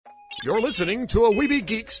You're listening to a Weeby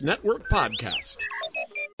Geeks Network podcast.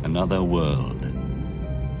 Another world,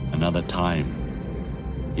 another time,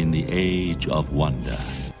 in the age of wonder.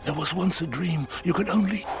 There was once a dream. You could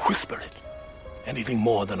only whisper it. Anything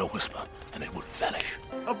more than a whisper, and it would vanish.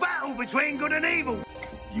 A battle between good and evil.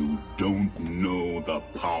 You don't know the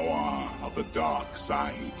power of the dark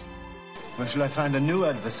side. Where shall I find a new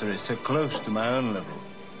adversary so close to my own level?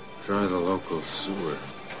 Try the local sewer.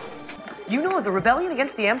 You know of the rebellion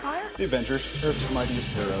against the Empire? The Avengers, Earth's mightiest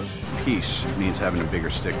heroes. Peace means having a bigger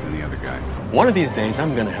stick than the other guy. One of these days,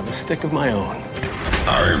 I'm gonna have a stick of my own.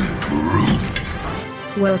 I'm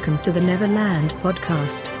Groot. Welcome to the Neverland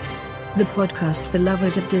podcast. The podcast for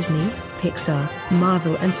lovers of Disney, Pixar,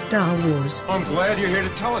 Marvel, and Star Wars. I'm glad you're here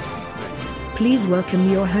to tell us these things. Please welcome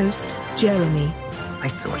your host, Jeremy. I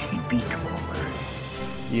thought he'd be taller.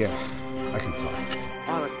 Yeah, I can fly.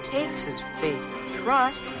 All it takes is faith and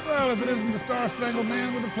trust. Well, if it isn't the Star-Spangled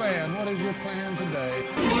Man with a plan, what is your plan today?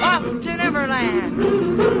 Up to Neverland!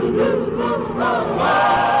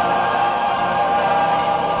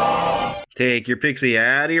 Take your pixie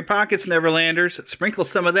out of your pockets, Neverlanders. Sprinkle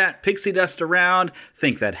some of that pixie dust around.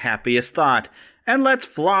 Think that happiest thought. And let's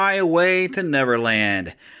fly away to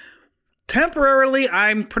Neverland. Temporarily,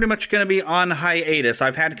 I'm pretty much going to be on hiatus.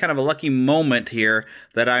 I've had kind of a lucky moment here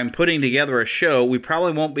that I'm putting together a show. We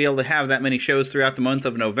probably won't be able to have that many shows throughout the month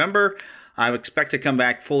of November. I expect to come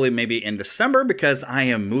back fully maybe in December because I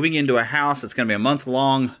am moving into a house. It's going to be a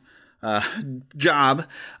month-long job.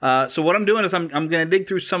 So what I'm doing is I'm going to dig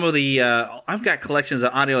through some of the, I've got collections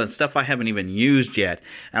of audio and stuff I haven't even used yet.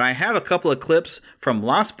 And I have a couple of clips from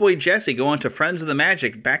Lost Boy Jesse going to Friends of the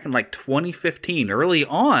Magic back in like 2015, early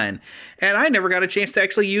on. And I never got a chance to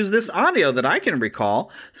actually use this audio that I can recall.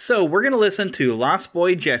 So we're going to listen to Lost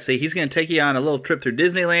Boy Jesse. He's going to take you on a little trip through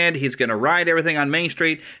Disneyland. He's going to ride everything on Main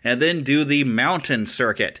Street and then do the mountain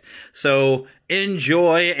circuit. So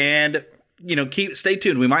enjoy and stay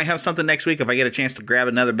tuned. We might have something next week if I get a chance to grab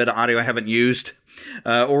another bit of audio I haven't used.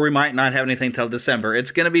 Or we might not have anything till December. It's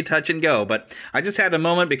going to be touch and go. But I just had a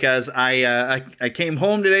moment because I came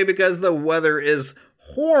home today because the weather is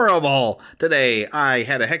horrible today. I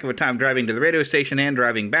had a heck of a time driving to the radio station and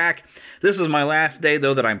driving back. This is my last day,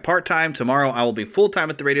 though, that I'm part-time. Tomorrow I will be full-time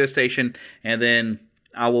at the radio station. And then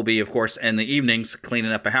I will be, of course, in the evenings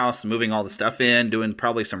cleaning up a house, moving all the stuff in, doing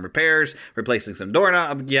probably some repairs, replacing some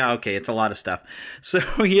doorknobs. Yeah, okay, it's a lot of stuff. So,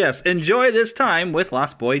 yes, enjoy this time with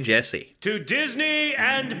Lost Boy Jesse. To Disney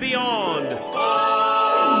and beyond.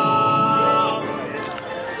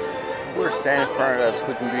 We're standing in front of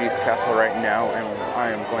Sleeping Beauty's castle right now, and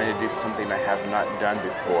I am going to do something I have not done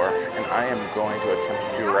before, and I am going to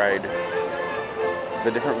attempt to ride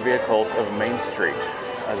the different vehicles of Main Street.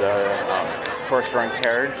 The horse-drawn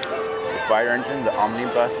carriage, the fire engine, the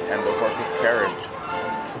omnibus, and the horseless carriage.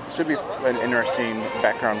 Should be an interesting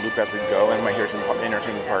background loop as we go, and might hear some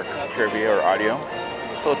interesting park trivia or audio.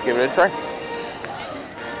 So let's give it a try.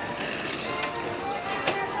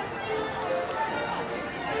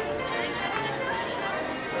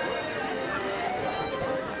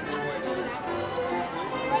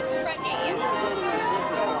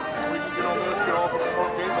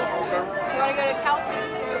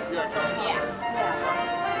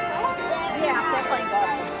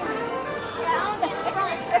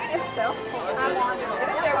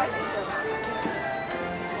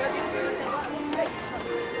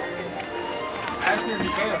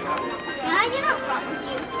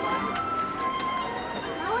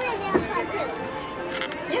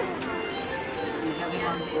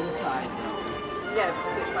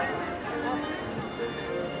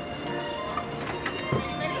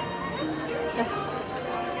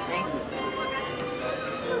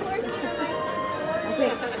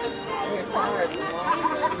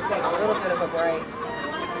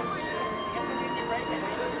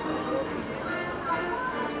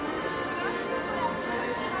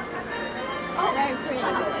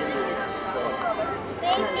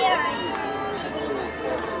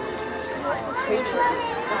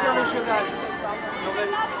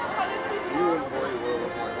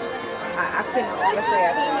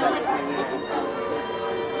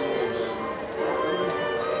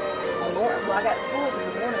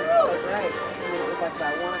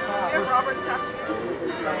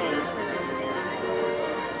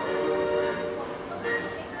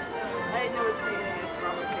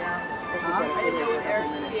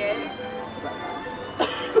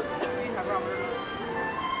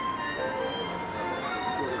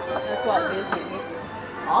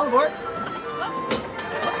 All aboard.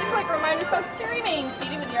 Just a quick reminder, folks, to remain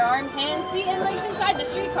seated with your arms, hands, feet, and legs inside the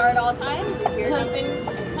streetcar at all times. If you're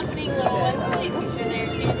accompanying little ones, please be sure they're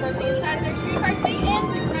seated towards the inside of their streetcar seat and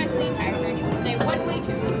synchronized with the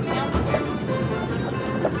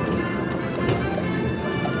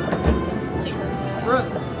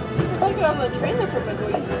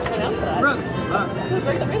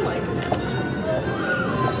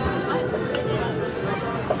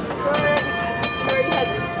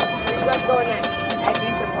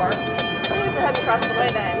time across the way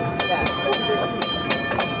then. Yeah.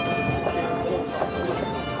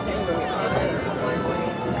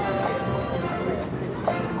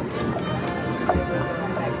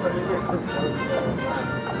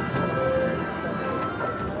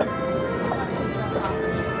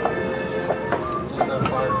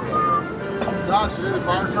 Josh, is it a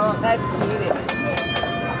fire truck? That's cute, isn't it?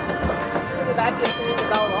 So the back is going to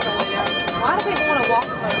go the whole way down. A lot of people want to walk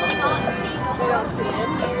the road. They don't see it.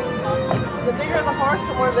 The bigger the horse,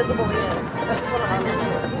 the more visible he is. This is one of our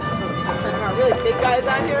horses. Our really big guys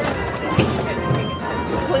out here.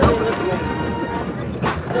 Completely invisible.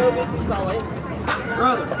 No, this is Sully.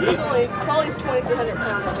 Brother. Sully's 2,300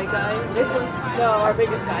 pounds, our big guy. This one? No, our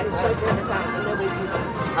biggest guy. He's 2,300 pounds and nobody sees him.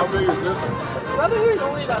 How big is this one? Brother here is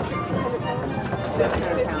only about 1,600 pounds. 15,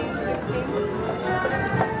 16.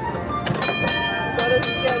 Brother's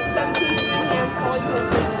 17 hands. Sully's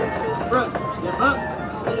 16. Brother, step up.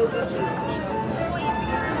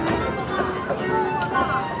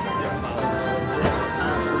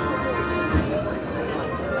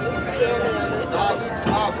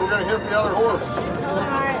 Nice, we're going to hit the other horse.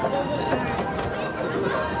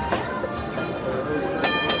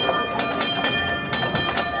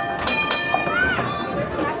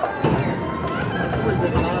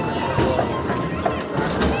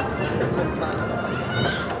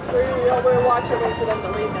 We're watching for them to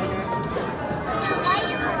leave down here.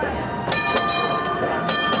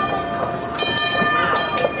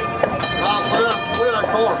 Look at that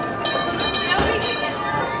car.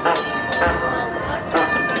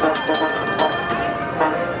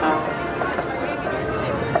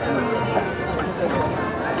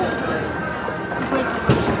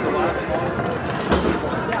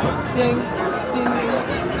 Ding, ding, ding,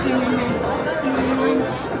 ding, ding, ding, ding.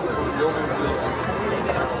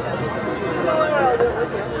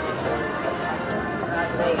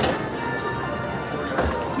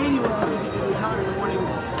 Katie will be tired in the morning.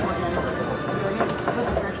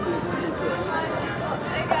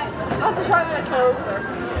 I'll have to try the next over.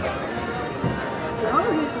 How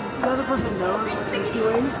does the other person know what they're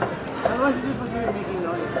doing? Otherwise, you're just like you're making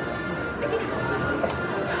noise.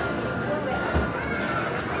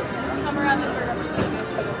 Come around the third upper side.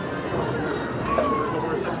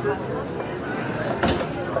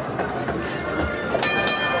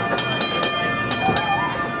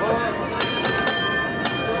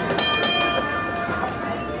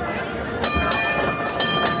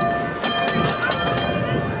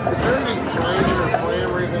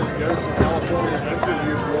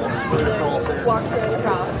 Walk straight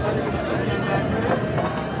across.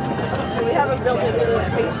 And we haven't built anything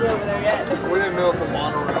that takes you over there yet. We didn't know if the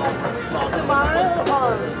monorail stopped. The monorail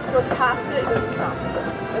goes past it, it doesn't stop.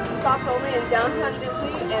 It stops only in downtown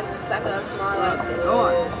Disney and back to Tomorrowland Station. Go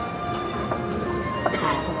on.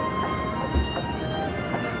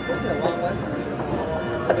 This is a long way.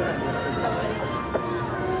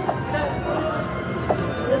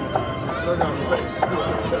 They're going to place.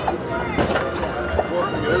 Before we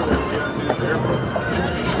get over there, we have to do the airport.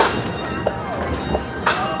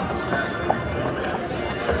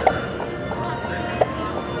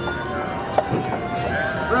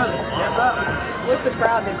 Brother, step up. What's the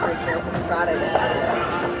crowd this week here for Friday?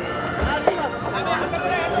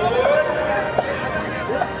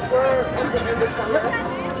 We're in the summer.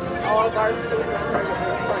 All of our schools around here are going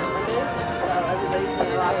to start Monday, so everybody's going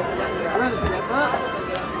to allow us to run around. Brother, step up.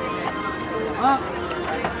 Up.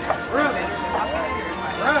 Brother.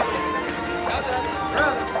 Brother.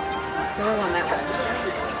 Brother. So we're going that way.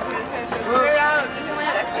 Straight out,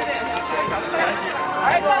 Disneyland, exit it. All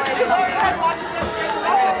right, guys, go ahead, watch it.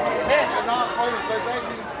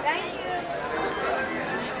 Thank you.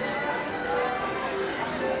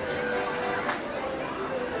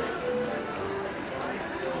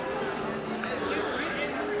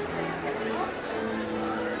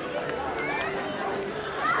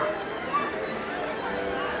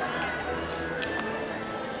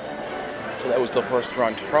 So that was the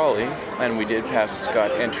horse-drawn trolley, and we did pass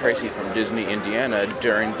Scott and Tracy from Disney, Indiana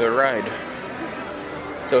during the ride.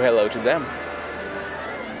 So hello to them.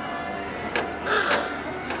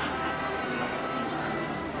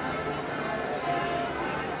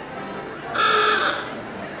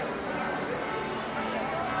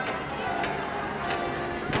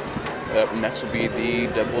 Up next will be the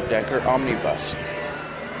double-decker omnibus.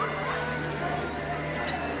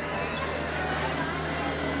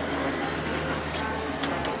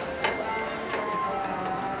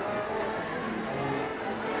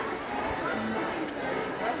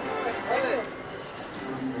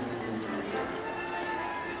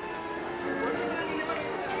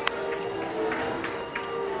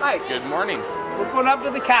 Hi, good morning. We're going up to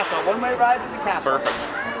the castle. One-way ride to the castle. Perfect.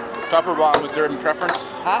 Top or bottom, is there a preference?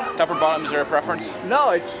 Huh? Top or bottom, is there a preference?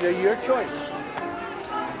 No, it's your choice.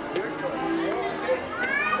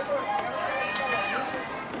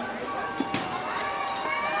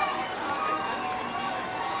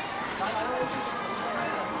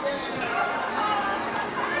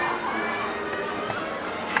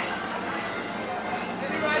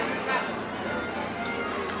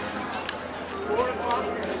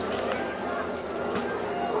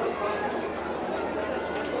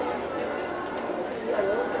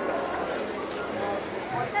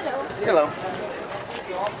 Hello.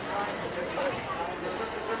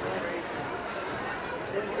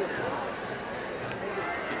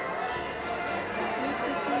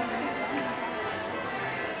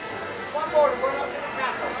 One more, we're up to the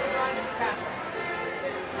castle. We're riding to the castle.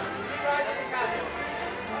 We're riding to the castle.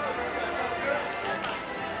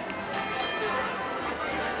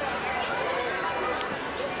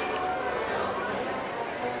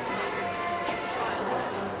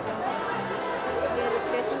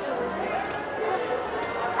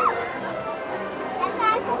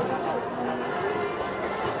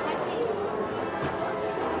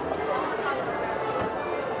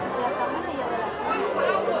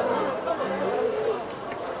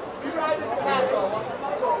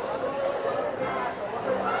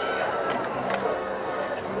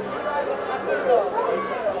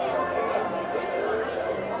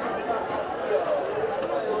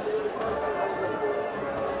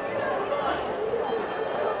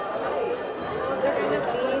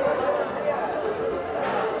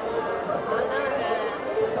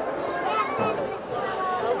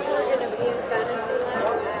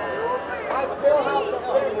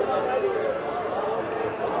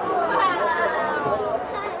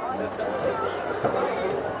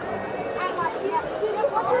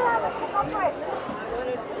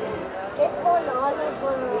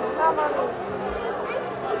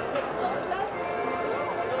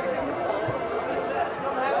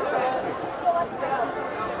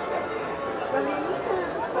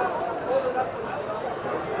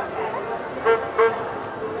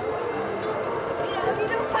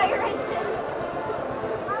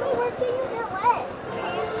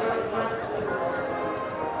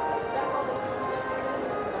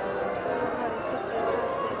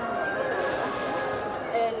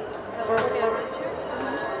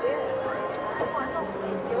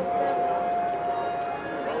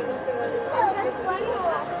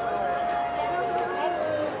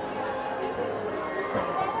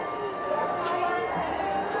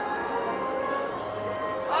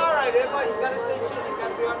 Everybody, you gotta stay seated. You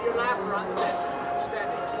gotta be on your lap or on the left.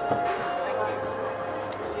 Standing. Thank you.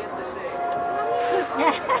 See it the same.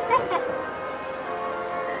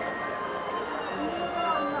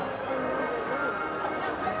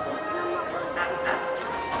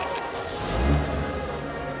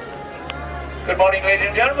 Good morning, ladies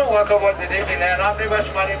and gentlemen. Welcome to the Disneyland Omnibus.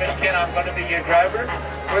 My name is Ken. I'm going to be your driver.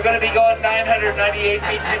 We're going to be going 998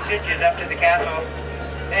 feet 6 inches up to the castle.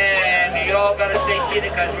 And you all got to stay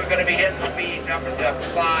seated because we're going to be hitting speed numbers up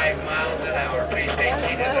 5 miles an hour. Please stay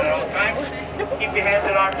seated at all times. Keep your hands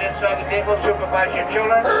and arms inside the table. Supervise your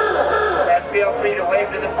children. And feel free to wave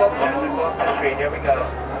to the folks as we go up the street. Here we go.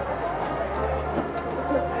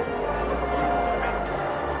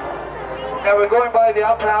 Now we're going by the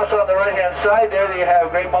Opera House on the right-hand side. There you have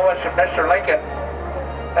great moments from Mr. Lincoln.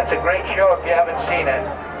 That's a great show if you haven't seen it.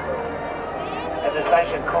 And it's nice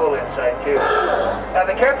and cool inside too. Now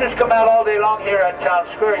the characters come out all day long here at Town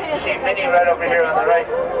Square. You can see Minnie right over here on the right.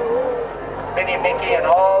 Minnie, Mickey, and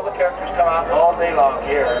all the characters come out all day long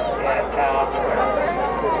here at Town Square.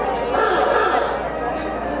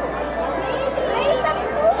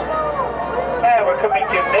 And we're coming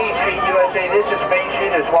to Main Street, USA. This is Main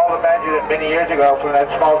Street as Walt imagined it many years ago from that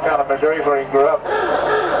small town of Missouri where he grew up.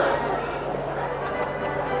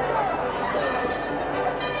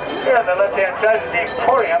 Here on the left-hand side is the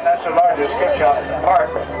Emporium. That's the largest gift shop in the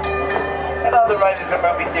park. And on the right is the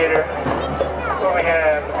movie theater, where we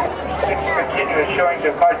have 6 continuous showings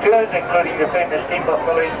of cartoons, including the famous Steamboat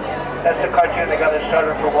Willie. That's the cartoon that got us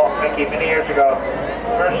started for Walt and Mickey many years ago.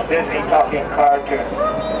 First Disney talking cartoon.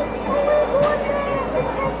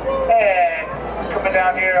 And coming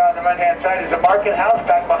down here on the right-hand side is the Market House.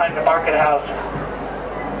 Back behind the Market House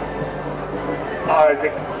are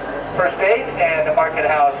the First Aid, and the Market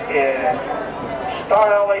House is Star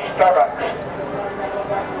Alley Starbucks.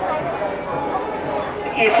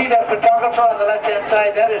 You see that photographer on the left-hand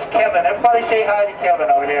side? That is Kevin. Everybody say hi to Kevin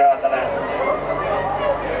over here on the left.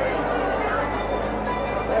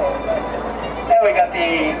 And we got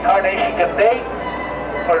the Carnation Cafe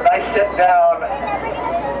for a nice sit-down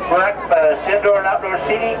Breakfast, indoor and outdoor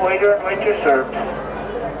seating, waiter and waitress served.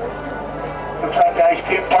 Looks like the ice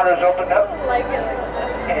cream parlor's opened up.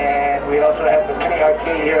 And we also have the mini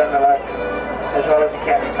arcade here on the left, as well as the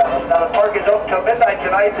candy fountain. Now the park is open till midnight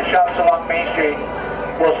tonight. The shops along Main Street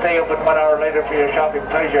will stay open 1 hour later for your shopping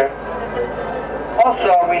pleasure.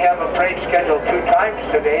 Also, we have a parade scheduled 2 times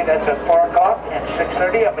today. That's at 4 o'clock and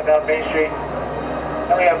 6:30 up and down Main Street.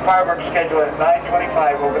 And we have fireworks scheduled at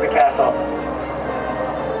 9:25 over the castle.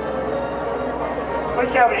 We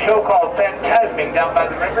have a show called Phantasming down by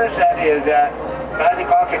the rivers. That is at 9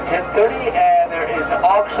 o'clock and 10:30. And there is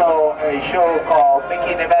also a show called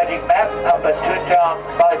Making the Magic Map up at Toontown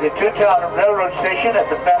by the Toontown Railroad Station at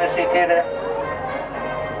the Fantasy Theater.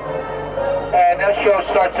 And that show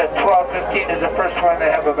starts at 12:15 is the first one. They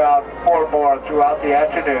have about 4 more throughout the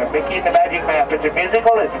afternoon. Making the Magic Map. It's a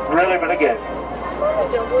musical. It's really, really good.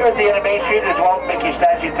 Here at the end of Main Street is Walt and Mickey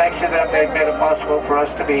statue. Thanks to them, they've made it possible for us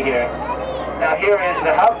to be here. Now here is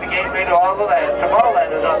the house, the gateway to all the land.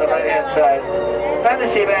 Tomorrowland is on the right-hand side.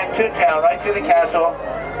 Fantasyland, Toontown, right through the castle.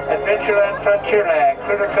 Adventureland, Frontierland,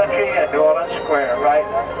 Critter Country, and New Orleans Square, right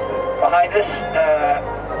behind us.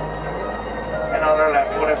 And on our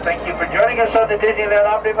left. I want to thank you for joining us on the Disneyland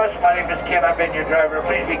Omnibus. My name is Ken. I've been your driver.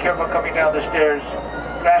 Please be careful coming down the stairs.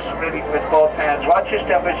 Grasp really with both hands. Watch your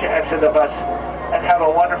step as you exit the bus. And have a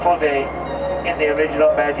wonderful day in the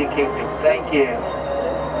original Magic Kingdom. Thank you.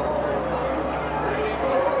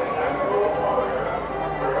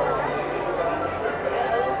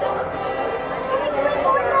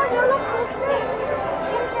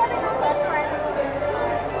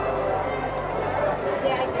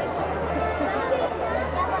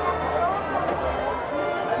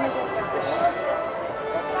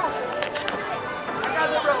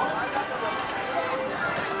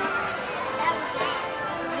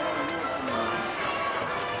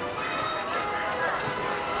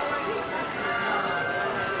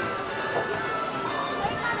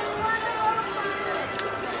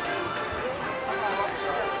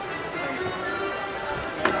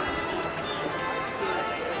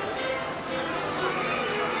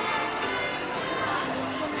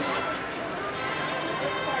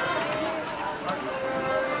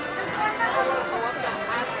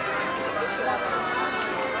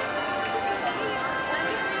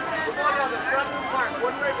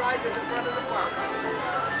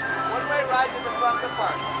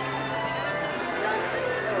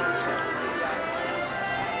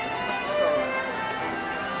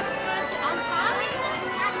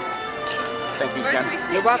 Thank you,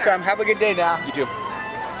 Ken. You're welcome. Have a good day now. You too.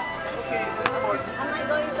 Okay,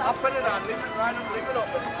 I'll put it on. Leave it right on. Leave it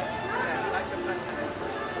open.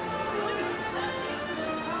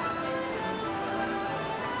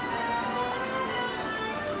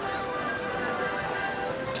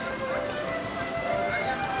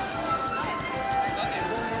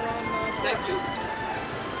 Thank you.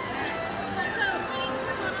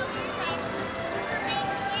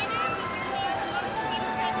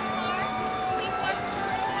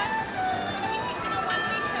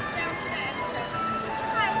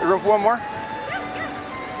 Room for one more?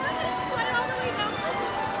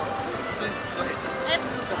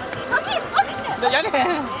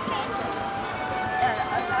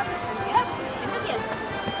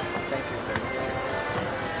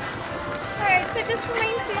 Alright, so just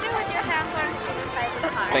remain seated with your hands on inside the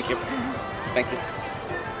car. Thank you. Thank you.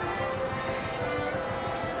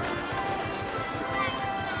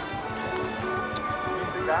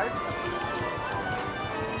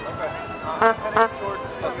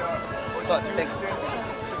 Thank you.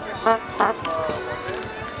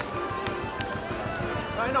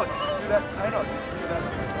 I know. Did you do that? I know. Did you do that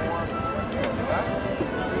before? Did you do that?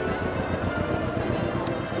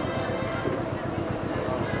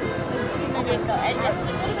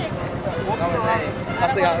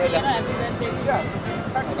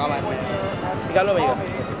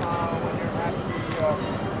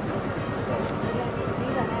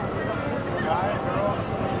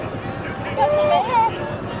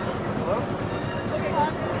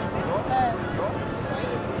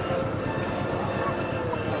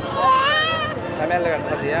 También le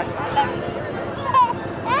gastaría.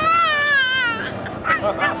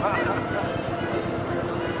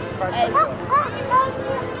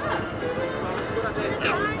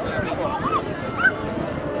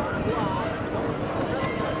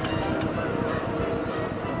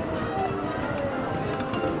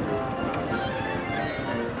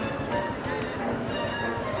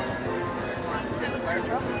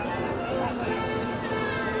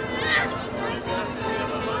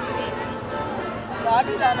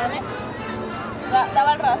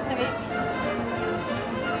 Dava il rostre,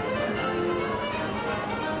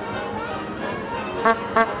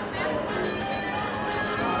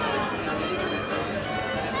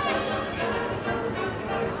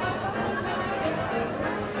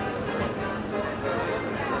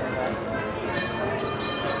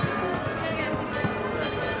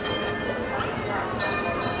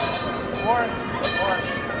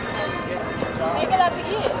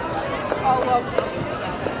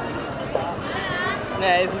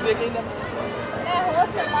 Nè, su due che in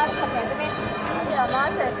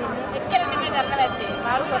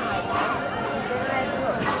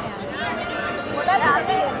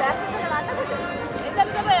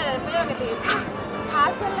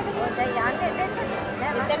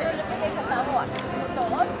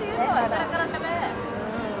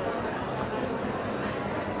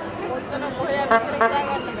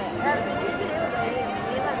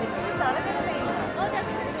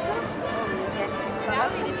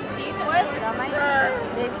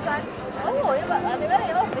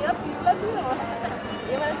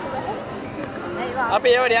අපි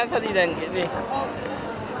ඒව dance හදී දැන් නේ.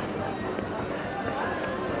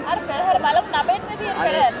 අර පෙරහැර බලමු නබෙන්න තියෙන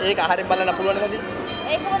පෙරහැර. ඒක ආහාරයෙන් බලන්න පුළුවන් නේද?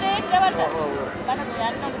 ඒක මොකද ඒක ගවන්න. ගන්න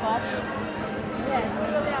යන්න ඕනේ පාස්.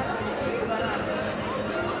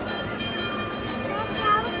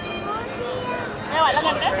 ඒ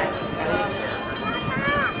වලගන්න.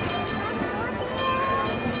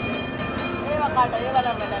 ඒව කාට ඒ වල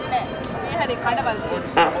වැඩක් නැහැ. මේ හරි කඩවල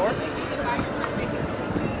Horse?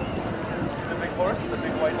 The big horse? The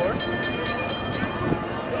big white horse?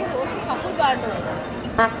 ඒ හොස් කපුල් ගන්න ඕනේ.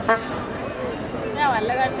 නෑ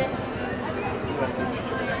වලගන්න.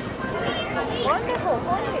 ඕනේ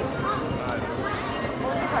කොහොමද?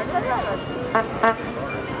 ඕනේ කඩවල.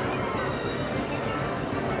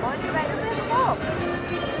 ඕනේ වැඩේ කොහොම?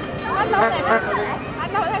 අල්ලන්නේ.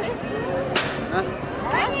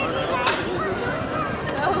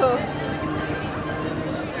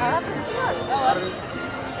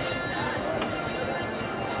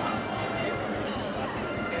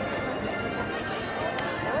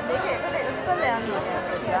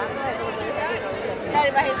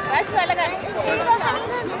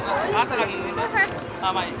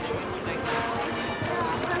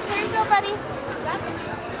 Here you go, buddy.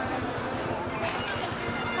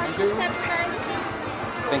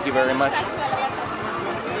 Thank you very much.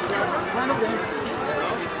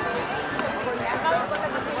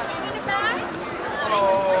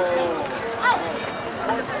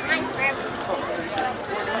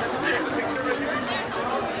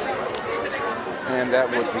 And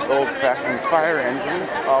that was the old-fashioned fire engine.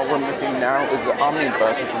 All we're missing now is the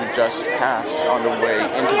omnibus, which we just passed on the way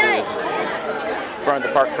into the front of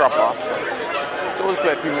the park drop-off. So we'll just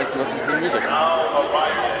wait a few minutes and listen to the music.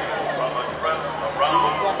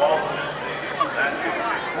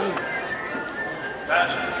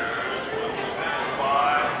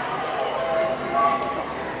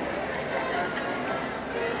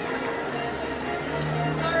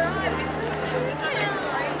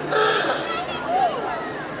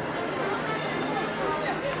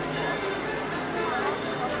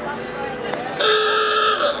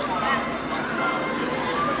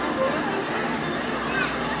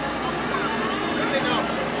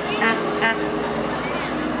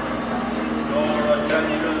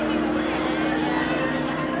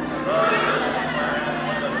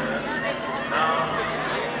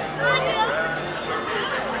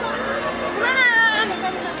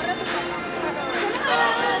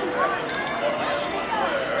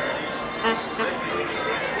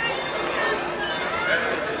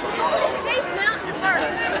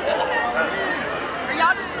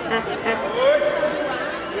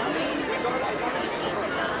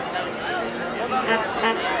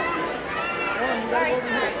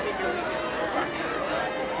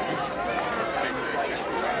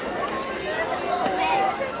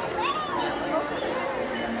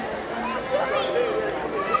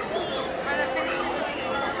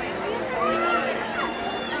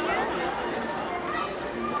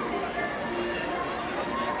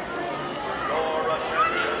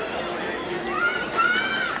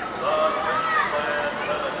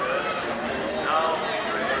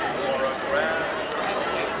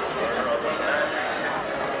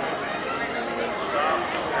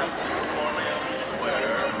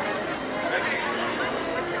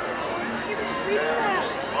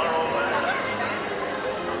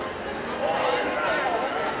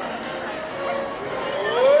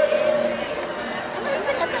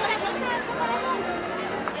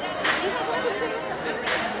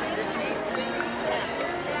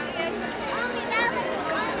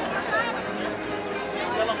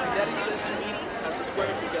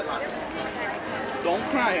 Don't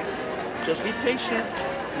cry. Just be patient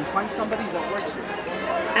and find somebody that works with you.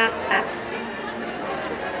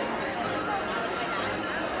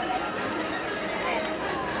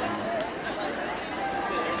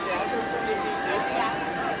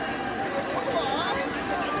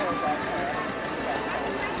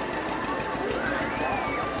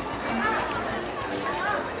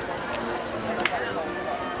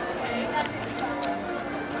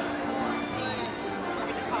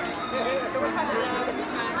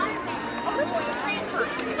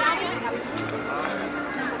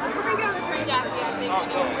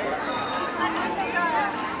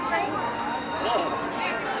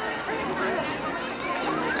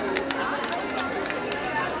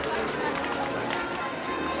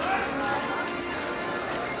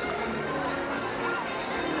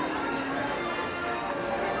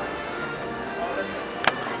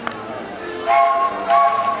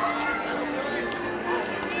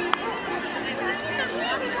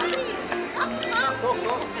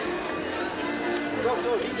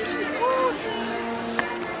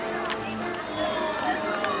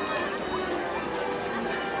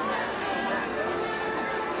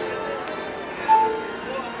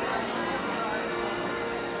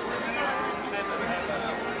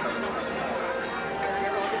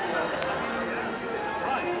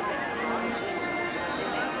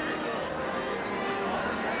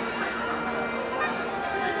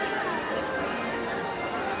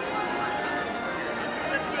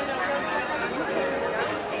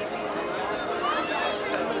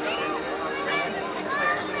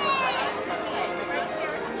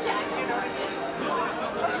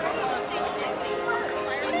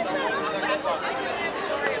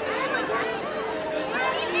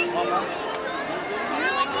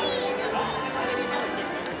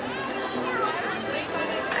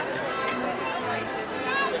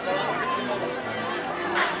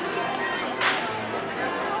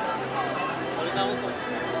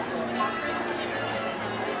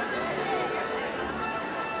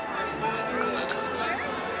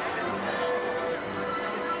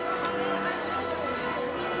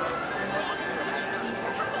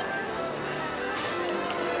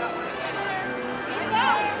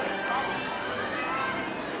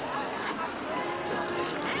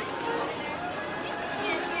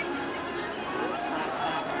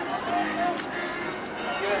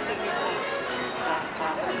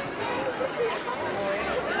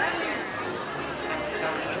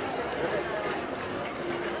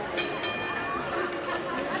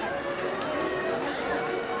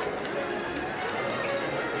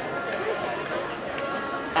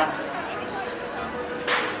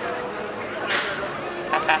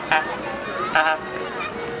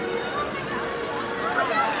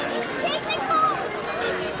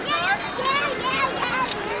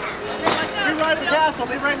 Ride the castle,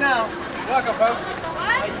 leave right now. Welcome, folks.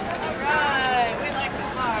 What? Alright, we like the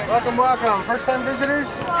car. Welcome, welcome. First time visitors?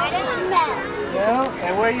 I didn't know. No?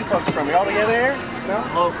 And where are you folks from? You all together here? No?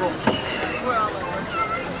 Local. We're all over.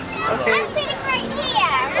 Okay. I'm sitting right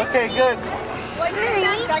here. Okay, good. Well, you're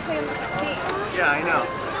not exactly in the 15. Yeah, I know.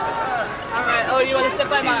 Alright, oh, you want to sit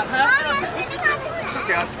by Mom, huh? Mom, I'm sitting on this. It's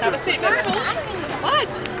okay, I'll just Have a seat, baby. What?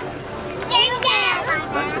 Ding dong.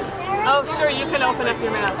 Oh, sure, you can open up your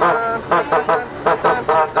mouth. Daddy,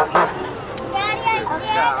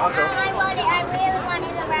 I really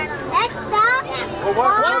wanted to ride on. Next stop. Well,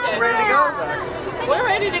 welcome, folks. Ready to go? We're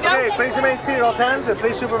ready to go. Okay, please remain seated at all times and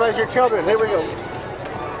please supervise your children. Here we go.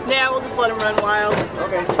 Yeah, we'll just let them run wild.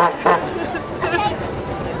 Okay.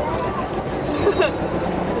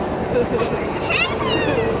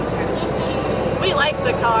 We like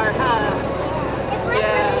the car, huh? It's like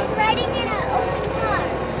we're just riding in an open car.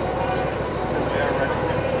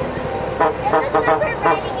 It looks like we're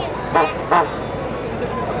riding in a taxi.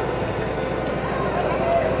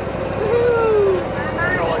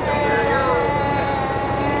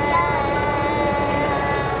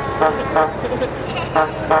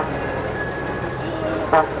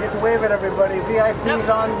 Get to wave at everybody. VIPs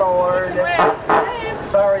on board.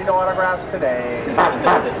 Sorry, no autographs today.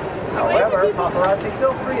 However, paparazzi,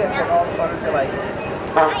 feel free and take all the photos you like.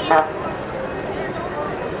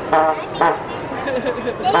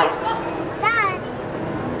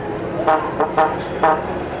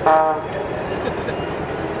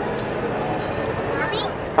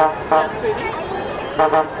 Yes, sweetie.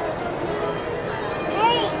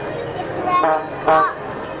 Hey, it's the rabbit's clock.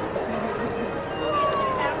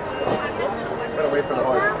 Better wait for the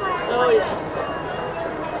horse. Oh, yeah.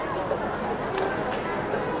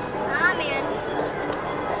 Oh, man.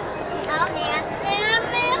 Oh, man.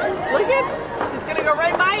 Look at, he's gonna go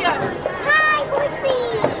right by you. Hi, horsey.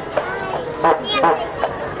 Hi.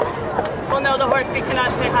 Well, no, the horsey cannot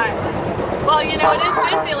say hi. Well, you know, it is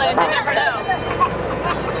Disneyland, you never know.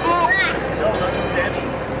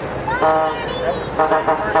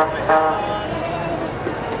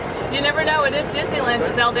 You never know, it is Disneyland,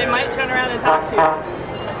 Giselle. They might turn around and talk to you.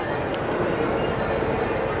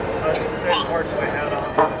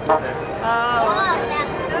 Oh,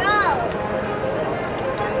 that's gross.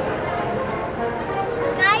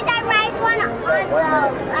 Guys, I ride one on those.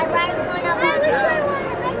 I ride one of those.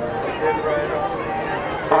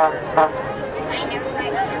 I never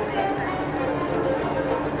ride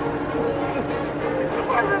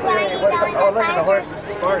Oh, look at the horse.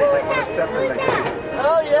 Smarty, like want to step in there.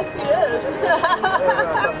 Oh, yes, he is. I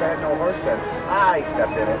thought they had no horse sense. I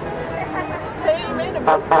stepped in it. Hey, you made him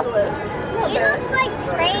most of the way. He looks like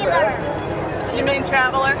Trailer. You mean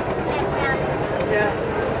Traveler? That's Traveler. Yeah.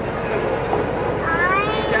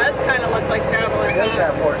 He does kind of look like Traveler. He does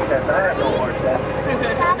have horse sense. I have no horse sense.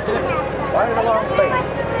 Why the long face?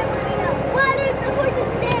 What is the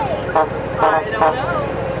horse's name? I don't know.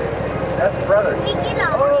 That's brother. We get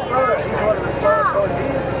up. Oh, brother. He's one of the slowest ones. He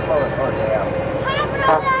is the slowest one. Yeah. Hi, brother.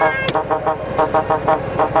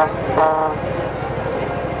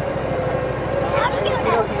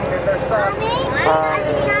 Here's our stop. Mommy, I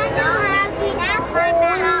do not know how to have my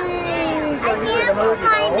map. I can't put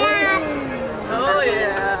my map. Oh,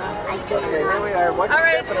 yeah. Okay, here we are. Watch All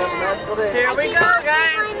right. stepping on magical day. Here we go,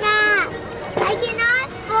 guys. My map. I cannot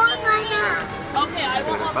fold my map. Okay, I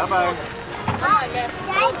will help Bye-bye. you. Come on, miss.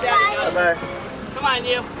 Bye-bye. Come on,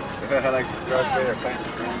 you. I like Darth Vader. Thanks.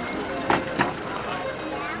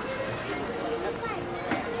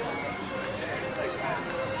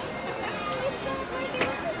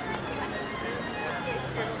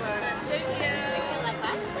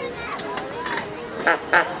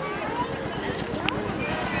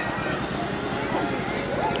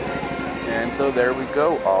 And so there we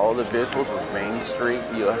go, all the vehicles with Main Street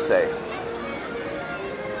USA.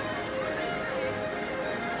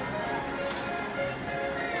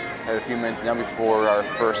 Had a few minutes now before our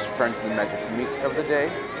first Friends of the Magic meet of the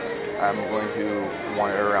day. I'm going to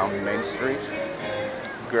wander around Main Street,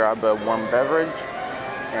 grab a warm beverage,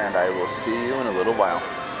 and I will see you in a little while.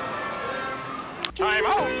 Time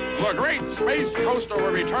out! The Great Space Coaster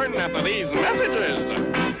will return after these messages.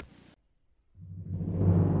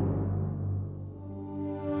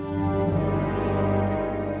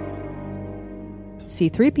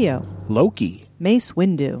 C-3PO, Loki, Mace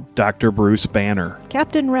Windu, Dr. Bruce Banner,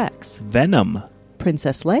 Captain Rex, Venom,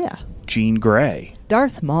 Princess Leia, Jean Grey,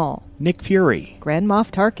 Darth Maul, Nick Fury, Grand Moff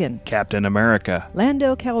Tarkin, Captain America,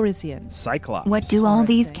 Lando Calrissian, Cyclops. What do all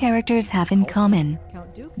these characters have in common?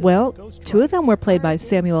 Well, two of them were played by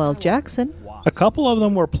Samuel L. Jackson. A couple of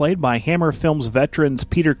them were played by Hammer Films veterans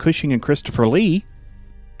Peter Cushing and Christopher Lee.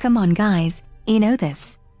 Come on, guys, you know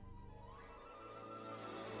this.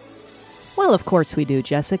 Well, of course we do,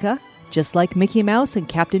 Jessica. Just like Mickey Mouse and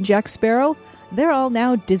Captain Jack Sparrow, they're all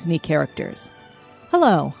now Disney characters.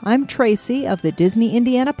 Hello, I'm Tracy of the Disney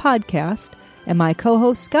Indiana podcast, and my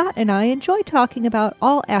co-host Scott and I enjoy talking about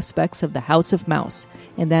all aspects of the House of Mouse,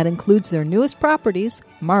 and that includes their newest properties,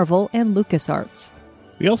 Marvel and LucasArts.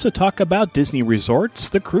 We also talk about Disney resorts,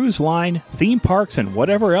 the cruise line, theme parks, and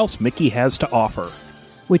whatever else Mickey has to offer.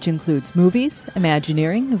 Which includes movies,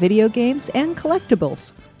 Imagineering, video games, and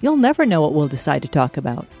collectibles. You'll never know what we'll decide to talk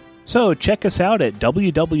about. So check us out at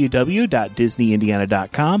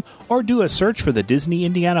www.disneyindiana.com or do a search for the Disney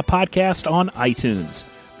Indiana podcast on iTunes,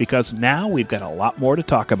 because now we've got a lot more to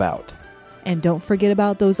talk about. And don't forget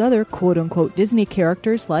about those other quote-unquote Disney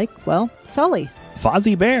characters like, well, Sully,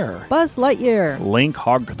 Fozzie Bear, Buzz Lightyear, Link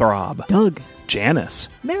Hogthrob, Doug, Janice,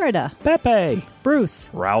 Merida, Pepe, Bruce,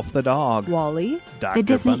 Ralph the Dog, Wally, The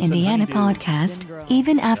Disney Indiana podcast.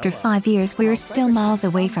 Even after 5 years, we're still miles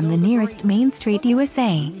away from the nearest Main Street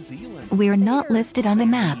USA. We're not listed on the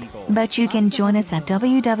map, but you can join us at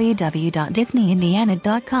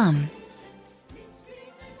www.disneyindiana.com.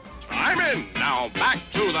 I'm in. Now back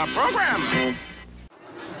to the program.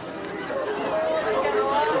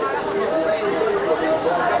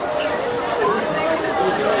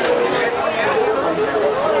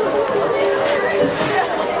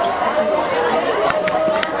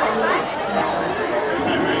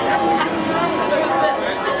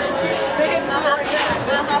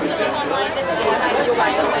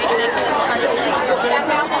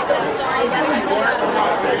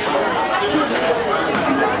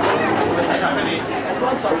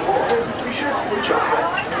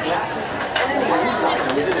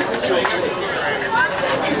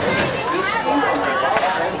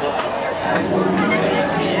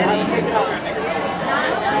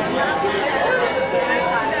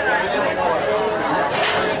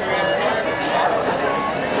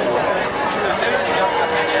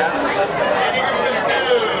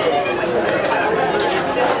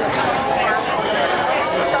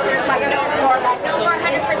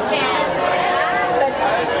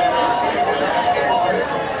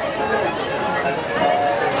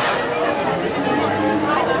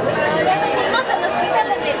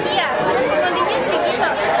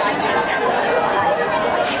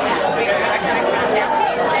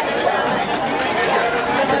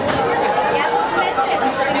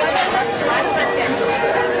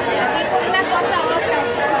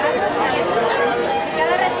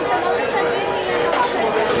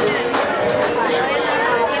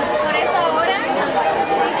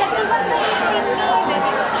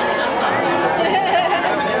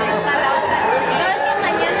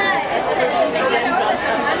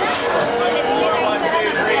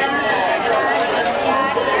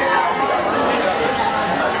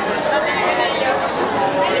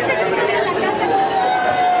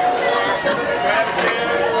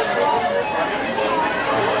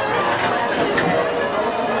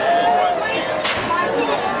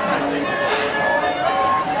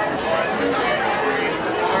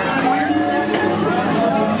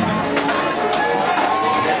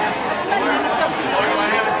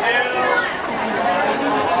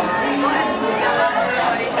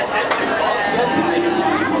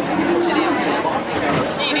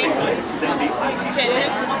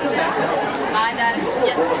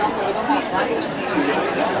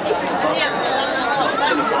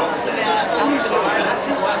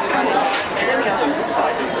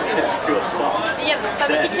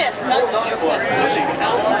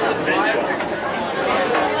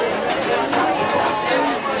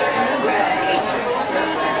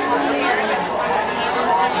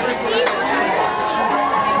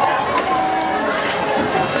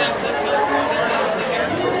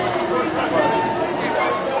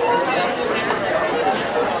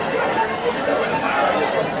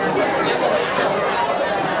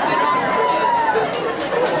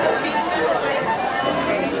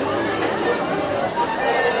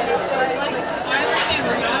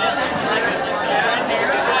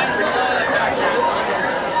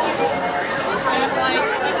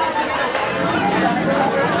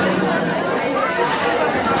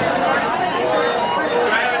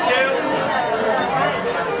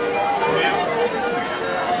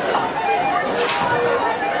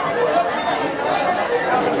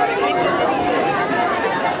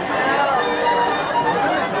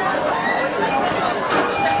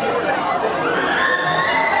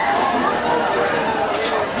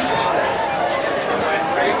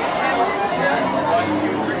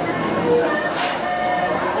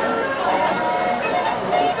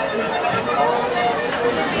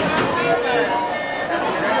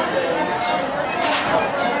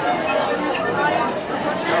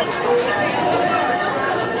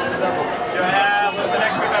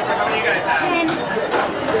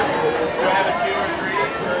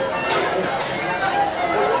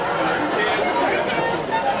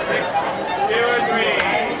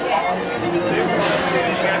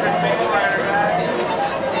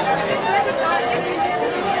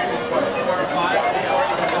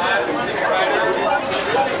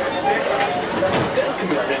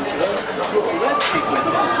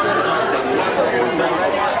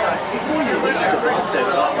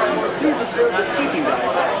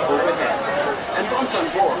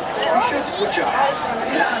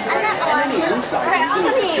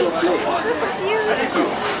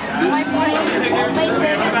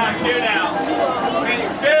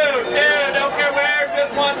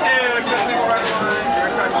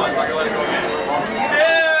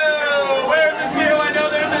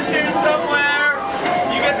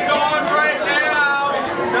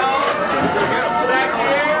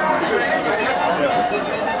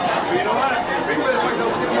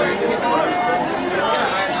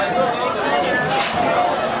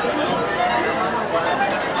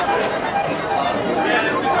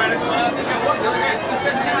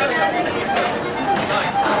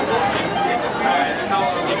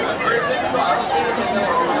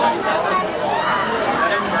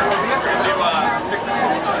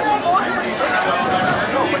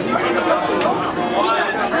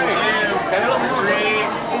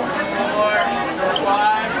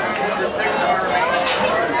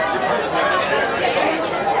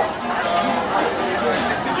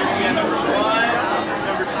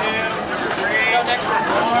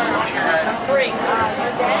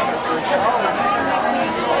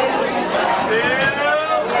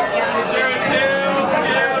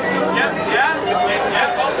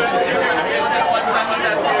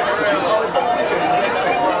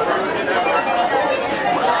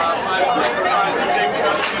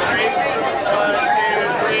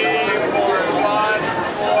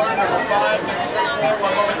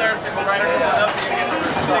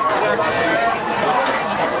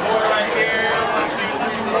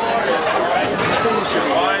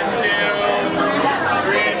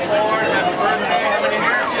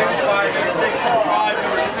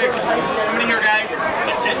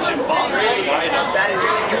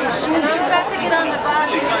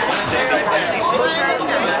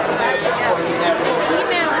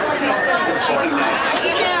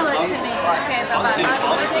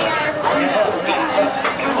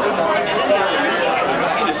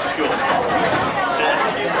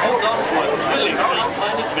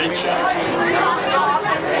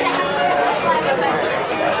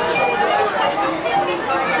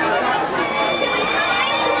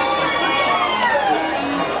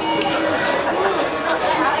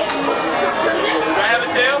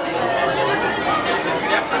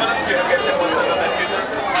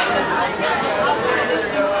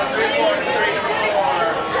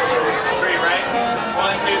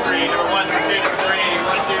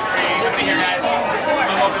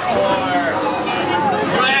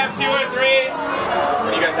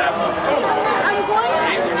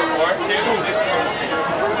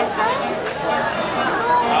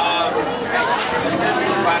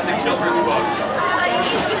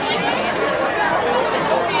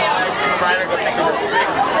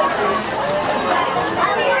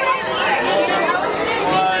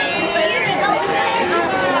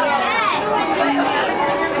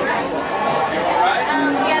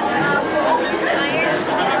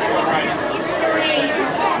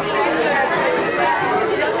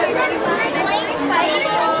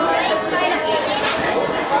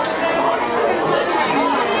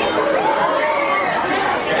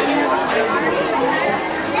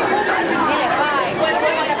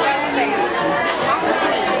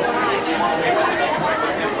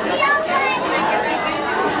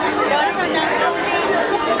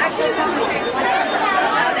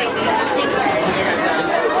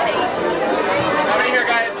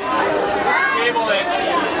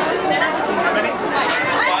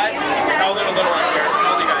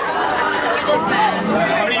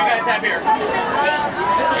 5 here? 8?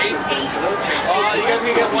 8? You guys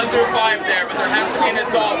can get 1 through 5 there, but there has to be an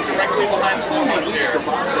adult directly behind the blue ones here.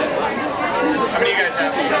 How many of you guys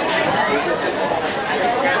have?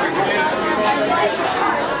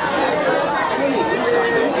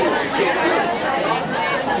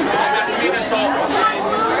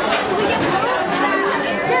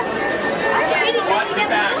 Watch the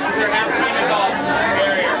back. There has to be an adult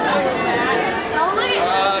barrier.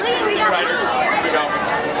 Sea riders. Here we go.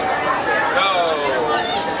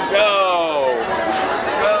 Go.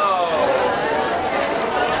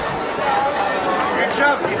 Good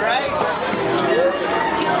joke, right?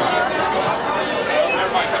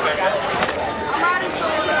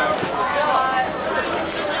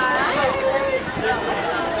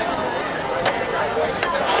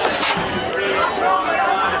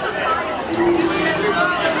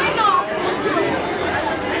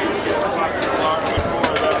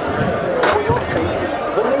 For your safety,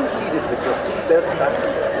 remain seated with your seatbelt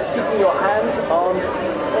fastened, keeping your hands, arms,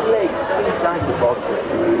 feet, and legs inside the box.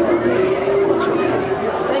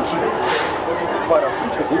 Thank you. Para su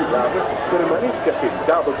seguridad, permanezca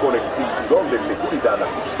sentado con el cinturón de seguridad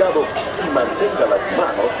ajustado y mantenga las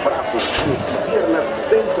manos, brazos, pies y piernas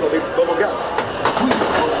dentro del tobogán.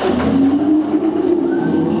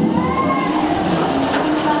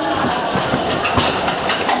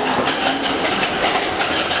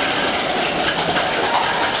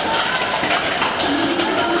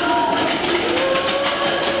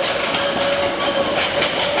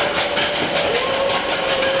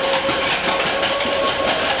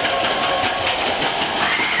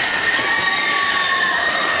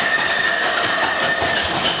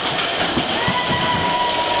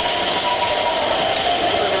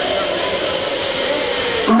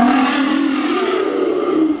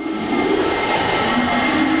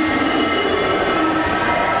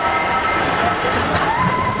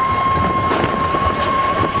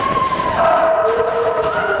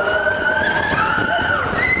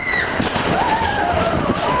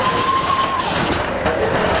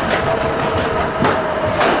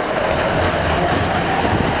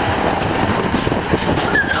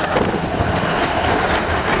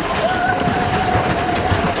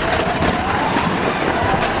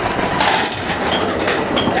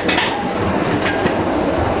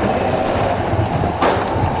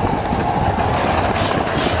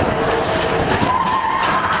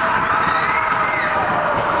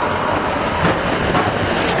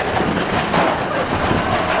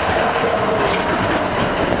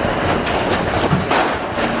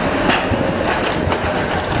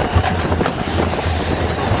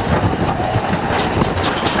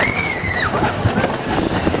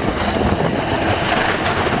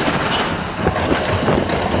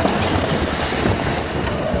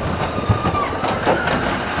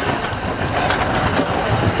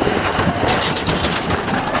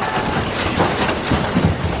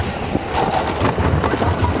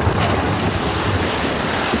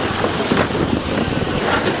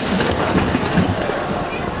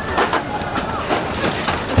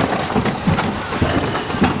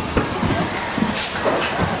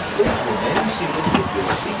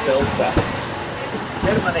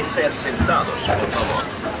 Permanecer sentados, por favor.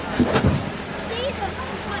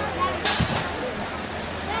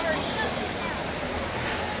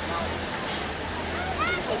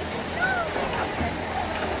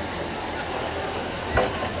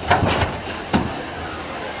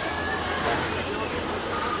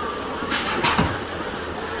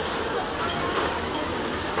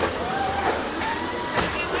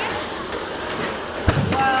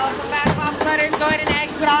 Welcome back, bobsledders. Go ahead and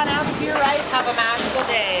exit on out to your right. Have a magical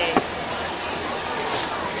day.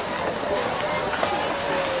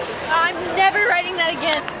 I'm never writing that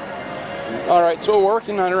again. Alright, so what we're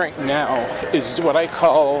working on right now is what I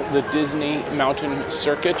call the Disney Mountain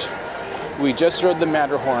Circuit. We just rode the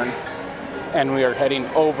Matterhorn, and we are heading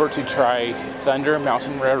over to try Thunder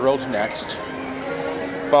Mountain Railroad next,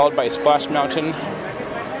 followed by Splash Mountain,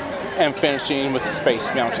 and finishing with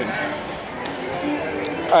Space Mountain.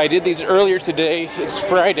 I did these earlier today. It's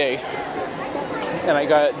Friday, and I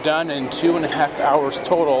got it done in 2.5 hours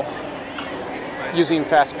total using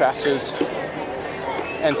fast passes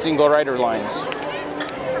and single rider lines.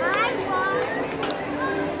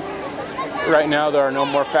 Right now there are no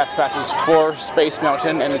more fast passes for Space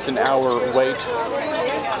Mountain, and it's an hour wait.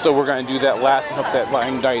 So we're going to do that last and hope that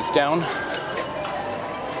line dies down.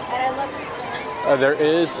 There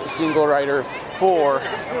is single rider for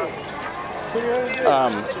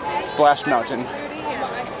Splash Mountain,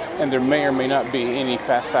 and there may or may not be any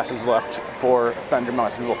fast passes left for Thunder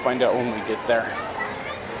Mountain. We'll find out when we get there.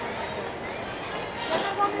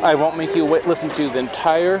 I won't make you listen to the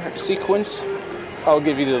entire sequence. I'll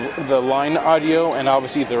give you the line audio and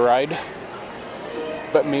obviously the ride.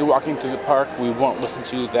 But me walking through the park, we won't listen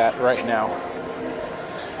to that right now.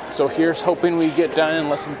 So here's hoping we get done in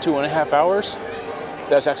less than 2.5 hours.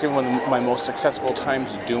 That's actually one of my most successful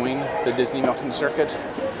times doing the Disney Mountain Circuit.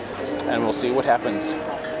 And we'll see what happens.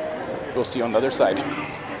 We'll see you on the other side.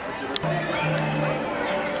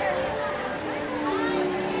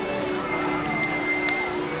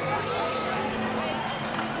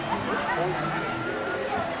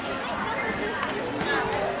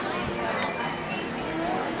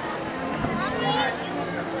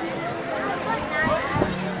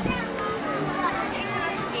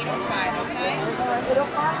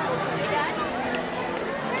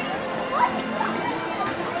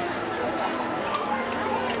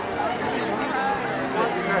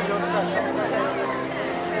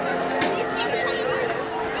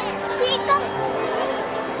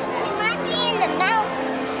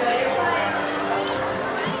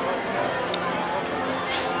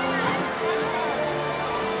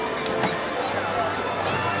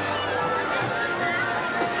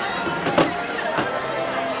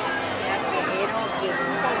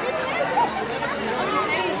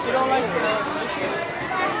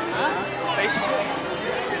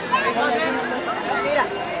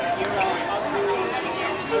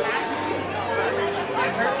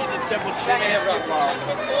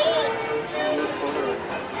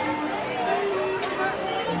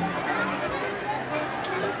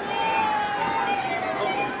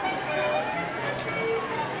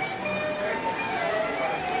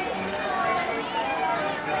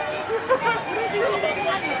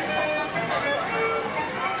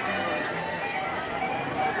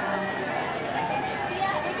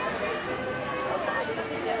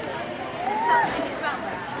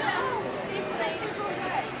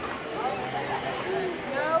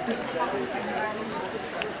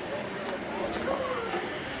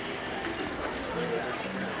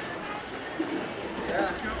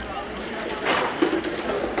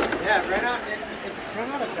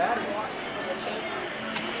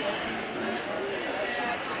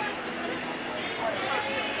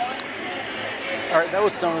 Alright, that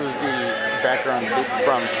was some of the background loop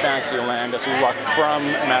from Fantasyland as we walked from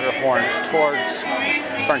Matterhorn towards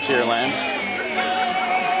Frontierland.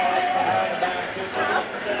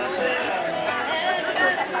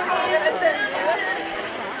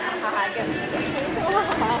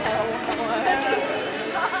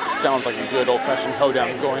 Sounds like a good old-fashioned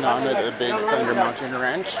hoedown going on at the big Thunder Mountain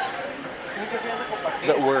Ranch.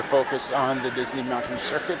 But we're focused on the Disney Mountain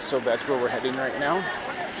Circuit, so that's where we're heading right now.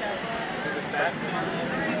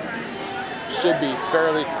 Should be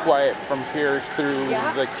fairly quiet from here through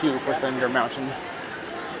the queue for Thunder Mountain.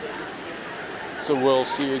 So we'll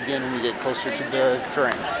see you again when we get closer to the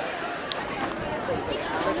terrain.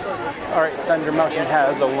 Alright, Thunder Mountain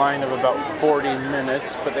has a line of about 40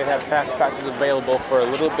 minutes, but they have fast passes available for a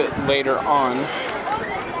little bit later on.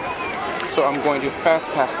 So I'm going to fast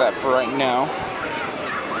pass that for right now.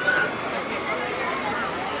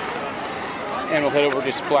 And we'll head over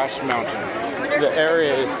to Splash Mountain. The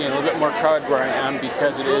area is getting a little bit more crowded where I am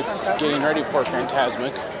because it is getting ready for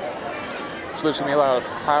Fantasmic. So there's going to be a lot of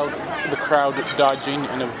crowd dodging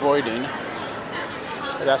and avoiding.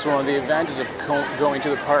 That's one of the advantages of going to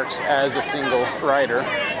the parks as a single rider.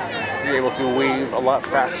 You're able to weave a lot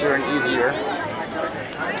faster and easier.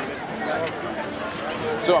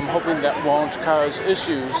 So I'm hoping that won't cause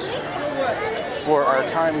issues for our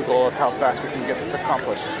time goal of how fast we can get this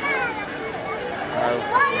accomplished.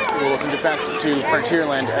 We'll listen to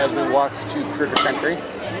Frontierland as we walk to Critter Country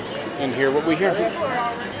and hear what we hear.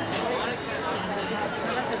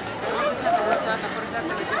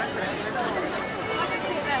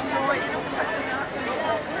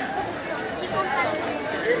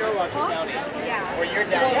 Where you're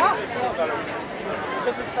down. Yeah.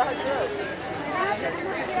 Because it's that good.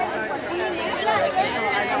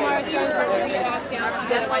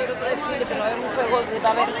 Va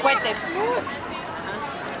a haber cohetes.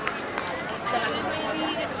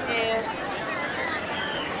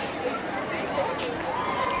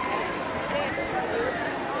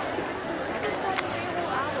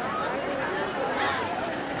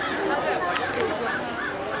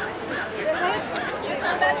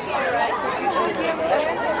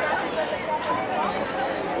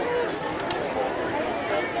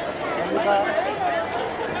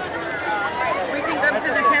 We can go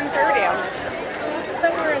to the 10:30.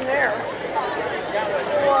 Somewhere in there.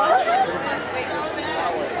 What?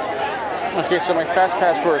 Okay, so my fast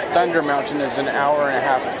pass for Thunder Mountain is an hour and a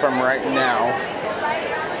half from right now.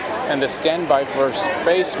 And the standby for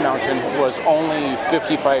Space Mountain was only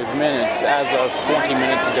 55 minutes as of 20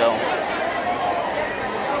 minutes ago.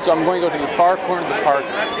 So I'm going to go to the far corner of the park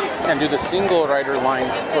and do the single rider line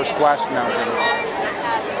for Splash Mountain.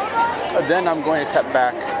 Then I'm going to cut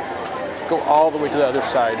back, go all the way to the other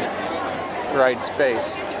side, ride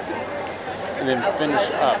Space, and then finish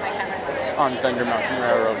up on Thunder Mountain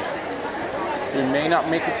Railroad. We may not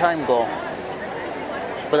make the time goal,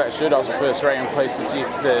 but that should also put us right in place to see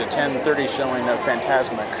the 10:30 showing of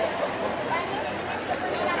Fantasmic.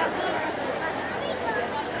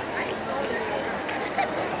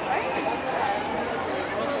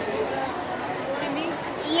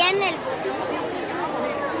 Y en el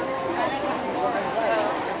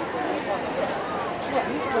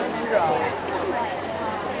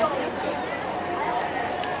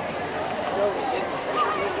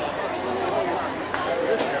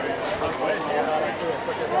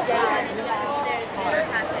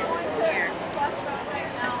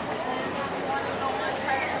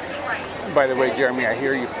By the way, Jeremy, I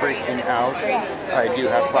hear you freaking out. I do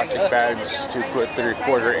have plastic bags to put the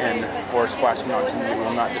recorder in for Splash Mountain. We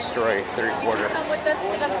will not destroy the recorder. Come with us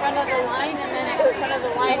to the front of the line, and then at the front of the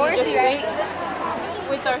line, we just wait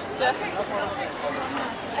with our stuff.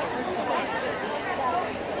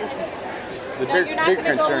 The big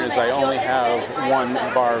concern is I only have one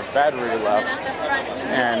bar of battery left,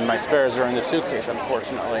 and my spares are in the suitcase,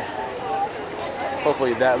 unfortunately.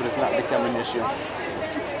 Hopefully that does not become an issue.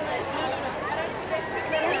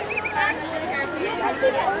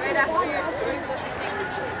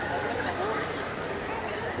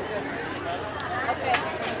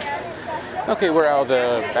 Okay, we're out of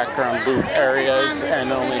the background booth areas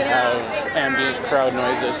and only have ambient crowd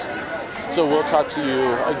noises. So we'll talk to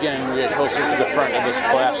you again when we get closer to the front of the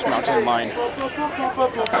Splash Mountain line.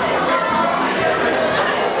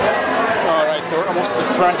 Alright, so we're almost at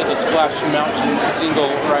the front of the Splash Mountain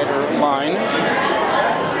single rider line.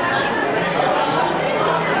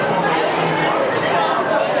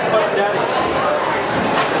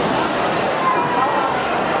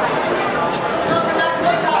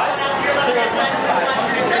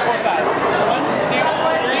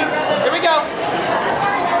 Here we go.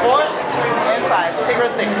 4 and 5. So take row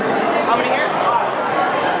 6. How many here?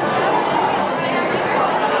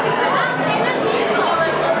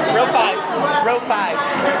 Row 5. Row 5.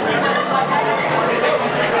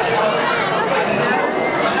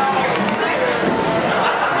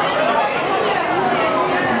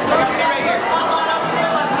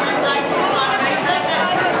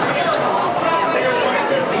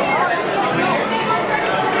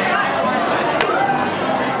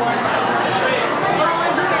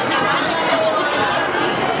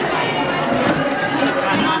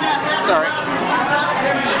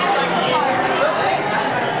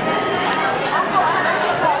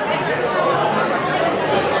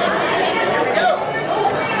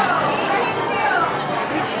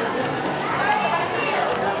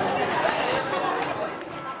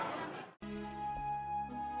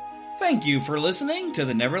 Thank you for listening to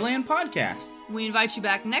the Neverland Podcast. We invite you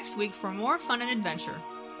back next week for more fun and adventure.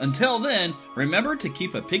 Until then, remember to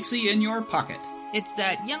keep a pixie in your pocket. It's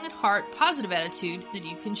that young at heart, positive attitude that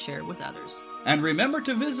you can share with others. And remember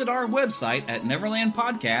to visit our website at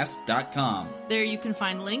neverlandpodcast.com. There you can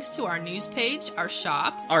find links to our news page, our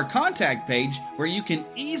shop, our contact page, where you can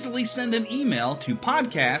easily send an email to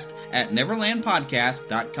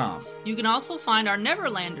podcast@neverlandpodcast.com. You can also find our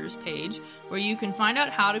Neverlanders page, where you can find out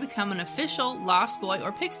how to become an official Lost Boy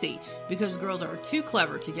or Pixie, because girls are too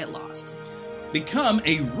clever to get lost. Become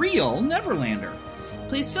a real Neverlander.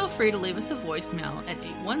 Please feel free to leave us a voicemail at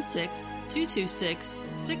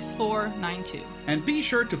 816-226-6492. And be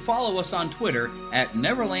sure to follow us on Twitter at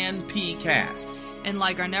NeverlandPcast. And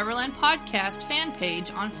like our Neverland Podcast fan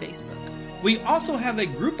page on Facebook. We also have a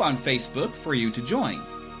group on Facebook for you to join.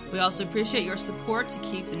 We also appreciate your support to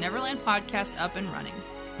keep the Neverland Podcast up and running.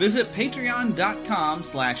 Visit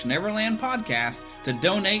patreon.com/NeverlandPodcast to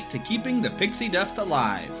donate to keeping the pixie dust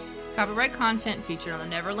alive. Copyright content featured on the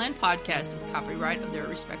Neverland Podcast is copyright of their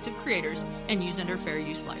respective creators and used under fair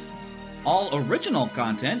use license. All original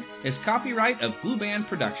content is copyright of Blue Band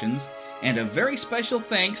Productions, and a very special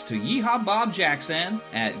thanks to Yeehaw Bob Jackson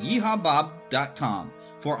at yeehawbob.com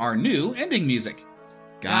for our new ending music.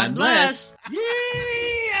 God bless!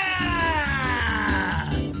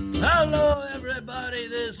 Hello, everybody.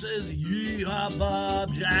 This is Yeehaw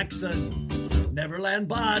Bob Jackson. Neverland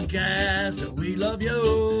Podcast, we love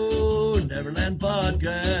you. Neverland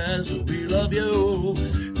Podcast, we love you.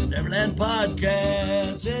 Neverland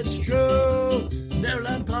Podcast, it's true.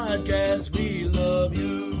 Neverland Podcast, we love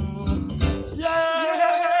you.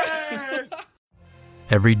 Yeah!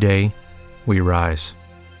 Every day, we rise,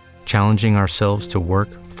 challenging ourselves to work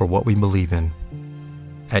for what we believe in.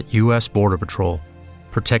 At U.S. Border Patrol,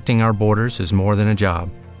 protecting our borders is more than a job.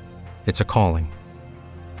 It's a calling.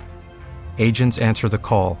 Agents answer the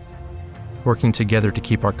call, working together to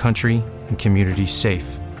keep our country and communities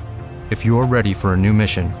safe. If you're ready for a new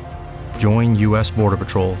mission, join U.S. Border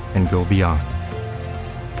Patrol and go beyond.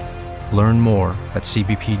 Learn more at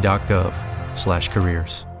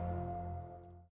cbp.gov/careers.